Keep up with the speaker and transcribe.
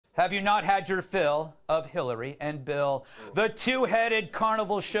Have you not had your fill of Hillary and Bill? The two-headed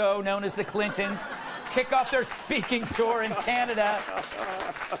carnival show known as the Clintons kick off their speaking tour in Canada,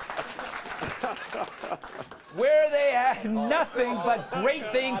 where they had nothing but great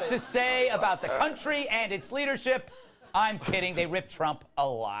things to say about the country and its leadership. I'm kidding. They ripped Trump a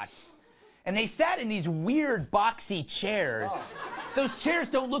lot. And they sat in these weird boxy chairs. Those chairs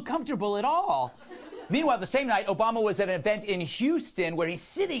don't look comfortable at all. Meanwhile, the same night, Obama was at an event in Houston where he's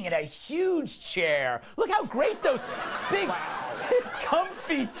sitting in a huge chair. Look how great those big,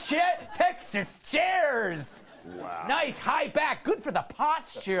 comfy Texas chairs. Wow. Nice high back, good for the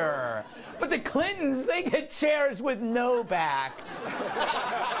posture. But the Clintons, they get chairs with no back.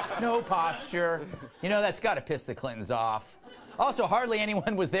 No posture. You know, that's got to piss the Clintons off. Also, hardly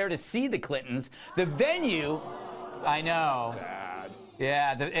anyone was there to see the Clintons. The venue, I know. Sad.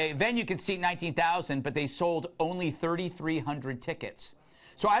 Yeah, the venue could seat 19,000, but they sold only 3,300 tickets.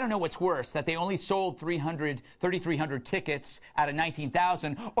 So I don't know what's worse, that they only sold 3,300 tickets out of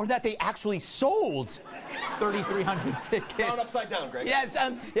 19,000, or that they actually sold 3,300 tickets. Found upside down, Greg. Yes,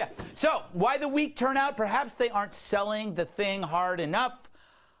 yeah. So why the weak turnout? Perhaps they aren't selling the thing hard enough.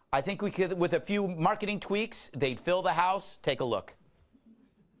 I think we could, with a few marketing tweaks, they'd fill the house. Take a look.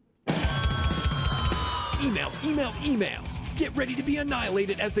 Emails, emails, emails. Get ready to be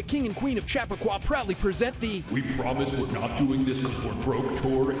annihilated as the King and Queen of Chappaqua proudly present the We Promise We're Not Doing This Because We're Broke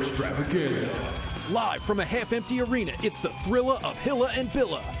Tour Extravaganza. Live from a half-empty arena, it's the Thrilla of Hilla and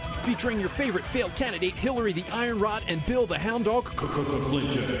Billa, featuring your favorite failed candidate, Hillary the Iron Rod and Bill the Hound Dog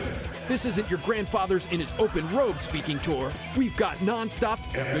Clinton. This isn't your grandfather's in his open robe speaking tour. We've got non-stop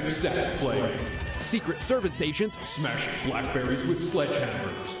Epic sax playing. Secret Service agents Smashing blackberries with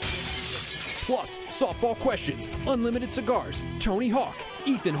sledgehammers. plus softball questions, unlimited cigars, Tony Hawk,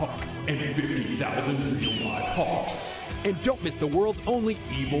 Ethan Hawke, And 50,000 real-life hawks. and don't miss the world's only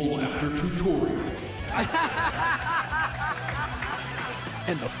Evil Laughter Tutorial.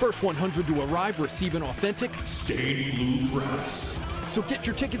 and the first 100 to arrive receive an authentic. Stained blue dress. So get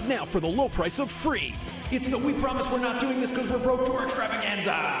your tickets now for the low price of free. It's the We Promise We're Not Doing This Because We're Broke Tour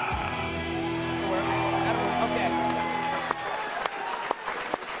Extravaganza. Okay.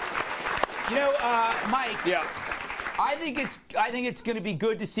 You know, Mike. Yeah. I think it's going to be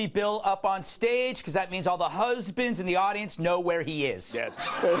good to see Bill up on stage, because that means all the husbands in the audience know where he is. Yes.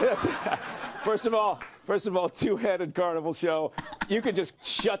 First of all, two-headed carnival show. You could just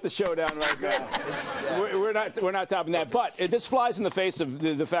shut the show down right now. We're not topping that. But this flies in the face of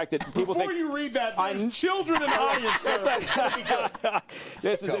the fact that people think. Before you read that, there's children in the audience, sir.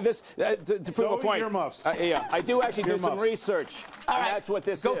 To prove a point. Earmuffs. Yeah, I do actually do some Earmuffs. research. All right. That's what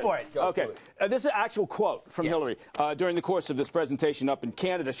this Go is. for it. Okay. This is an actual quote from Hillary during the course of this presentation up in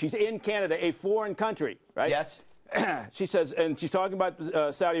Canada. She's in Canada, a foreign country, right? Yes. She says, and she's talking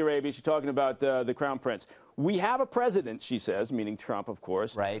about Saudi Arabia. She's talking about the Crown Prince. We have a president, she says, meaning Trump, of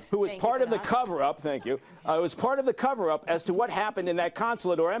course, right, who was part of the cover-up, thank you, was part of the cover-up as to what happened in that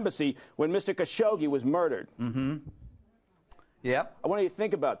consulate or embassy when Mr. Khashoggi was murdered. Mm-hmm. Yep. I want you to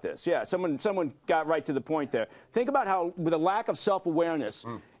think about this. Yeah, someone got right to the point there. Think about how, with a lack of self-awareness,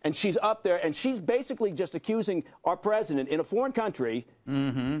 and she's up there, and she's basically just accusing our president in a foreign country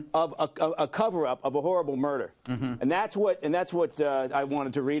of a cover-up of a horrible murder. And that's what I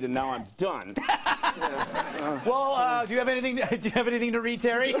wanted to read, and now I'm done. Well, do you have anything to read,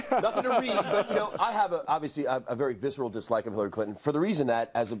 Terry? Nothing to read, but you know, I have obviously a very visceral dislike of Hillary Clinton for the reason that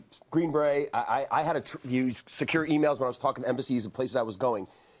as a Green Beret, I had to use secure emails when I was talking to embassies and places I was going.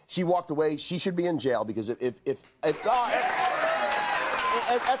 She walked away. She should be in jail because if that's not.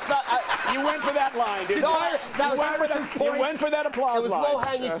 You went for that line, didn't you? You went for that applause It was line.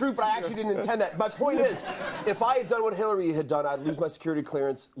 low-hanging fruit, but I actually didn't intend that. My point is, if I had done what Hillary had done, I'd lose my security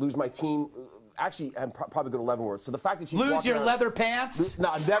clearance, lose my team. Actually, and probably go to Leavenworth. So the fact that she's Lose your around, leather pants?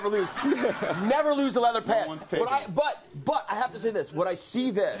 No, never lose. Never lose the leather pants. No But I have to say this. When I see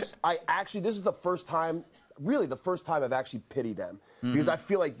this, this is the first time, really the first time I've actually pitied them. Because I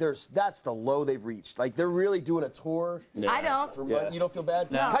feel like that's the low they've reached. Like, they're really doing a tour. I don't. You don't feel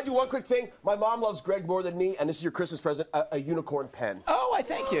bad? No. Can I do one quick thing? My mom loves Greg more than me, and this is your Christmas present, a unicorn pen. Oh, I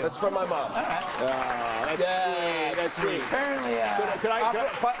thank you. That's from my mom. All right. That's sweet. Apparently, Could I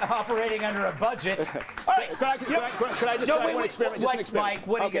operating under a budget. All right. Could I just try one experiment? Just an experiment. Mike,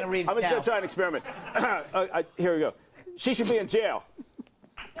 what are you going to read I'm just now? going to try an experiment. Here we go. She should be in jail.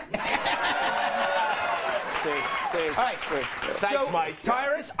 All right. Thanks, Mike.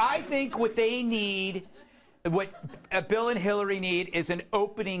 Tyrus, I think what they need, what Bill and Hillary need, is an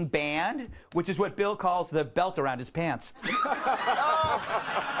opening band, which is what Bill calls the belt around his pants.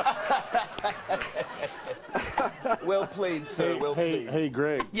 Well played, sir. Well played. Hey,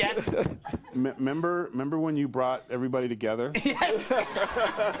 Greg. Yes. Remember when you brought everybody together? Yes.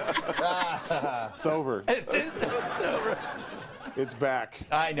 It's over. It's over. It's back.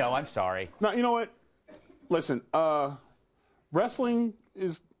 I know. I'm sorry. No, you know what? Listen, wrestling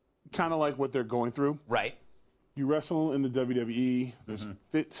is kind of like what they're going through. Right. You wrestle in the WWE. There's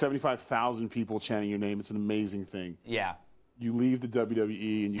 75,000 people chanting your name. It's an amazing thing. Yeah. You leave the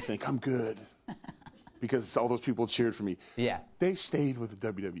WWE and you think, I'm good. Because all those people cheered for me. Yeah. They stayed with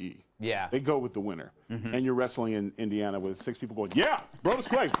the WWE. Yeah. They go with the winner. And you're wrestling in Indiana with 6 people going, yeah, Brodus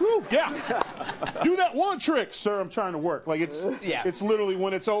Clay, woo, yeah. Do that one trick, sir, I'm trying to work. Like, it's literally,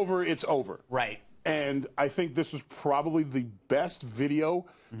 when it's over, it's over. Right. And I think this was probably the best video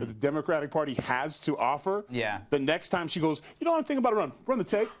that the Democratic Party has to offer. Yeah. The next time she goes, you know, I'm thinking about a run. Run the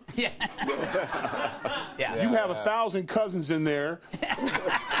tape. Yeah. Yeah. You have 1,000 cousins in there.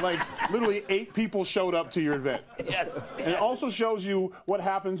 Like, literally 8 people showed up to your event. Yes. And it also shows you what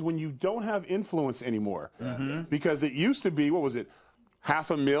happens when you don't have influence anymore. Because it used to be, what was it,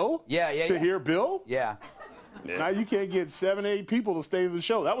 $500,000 to hear Bill? Yeah. Now you can't get 7, 8 people to stay to the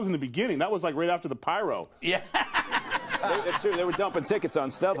show. That was in the beginning. That was like right after the pyro. Yeah. It's true. They were dumping tickets on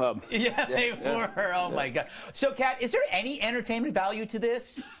StubHub. Yeah, they were. Oh, my God. So, Kat, is there any entertainment value to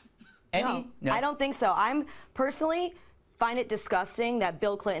this? Any? No, I don't think so. I'm personally find it disgusting that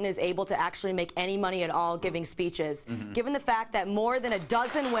Bill Clinton is able to actually make any money at all giving speeches, given the fact that more than a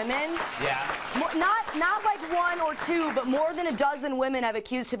dozen women, not like 1 or 2, but more than a dozen women have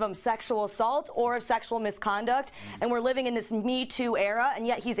accused him of sexual assault or of sexual misconduct, and we're living in this Me Too era, and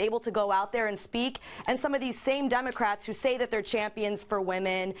yet he's able to go out there and speak, and some of these same Democrats who say that they're champions for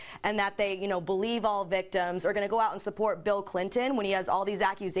women and that they, you know, believe all victims are going to go out and support Bill Clinton when he has all these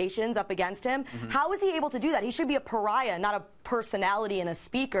accusations up against him. How is he able to do that? He should be a pariah, not a personality and a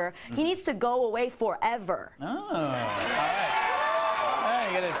speaker. He needs to go away forever. Oh, all right.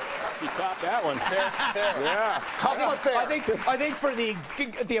 You gotta... You topped that one. Yeah. Tough but fair. I think for the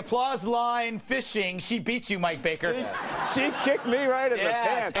applause line fishing, she beat you, Mike Baker. She kicked me right in the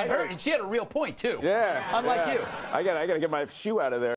pants. And she had a real point, too. Yeah. Unlike you. I gotta get my shoe out of there.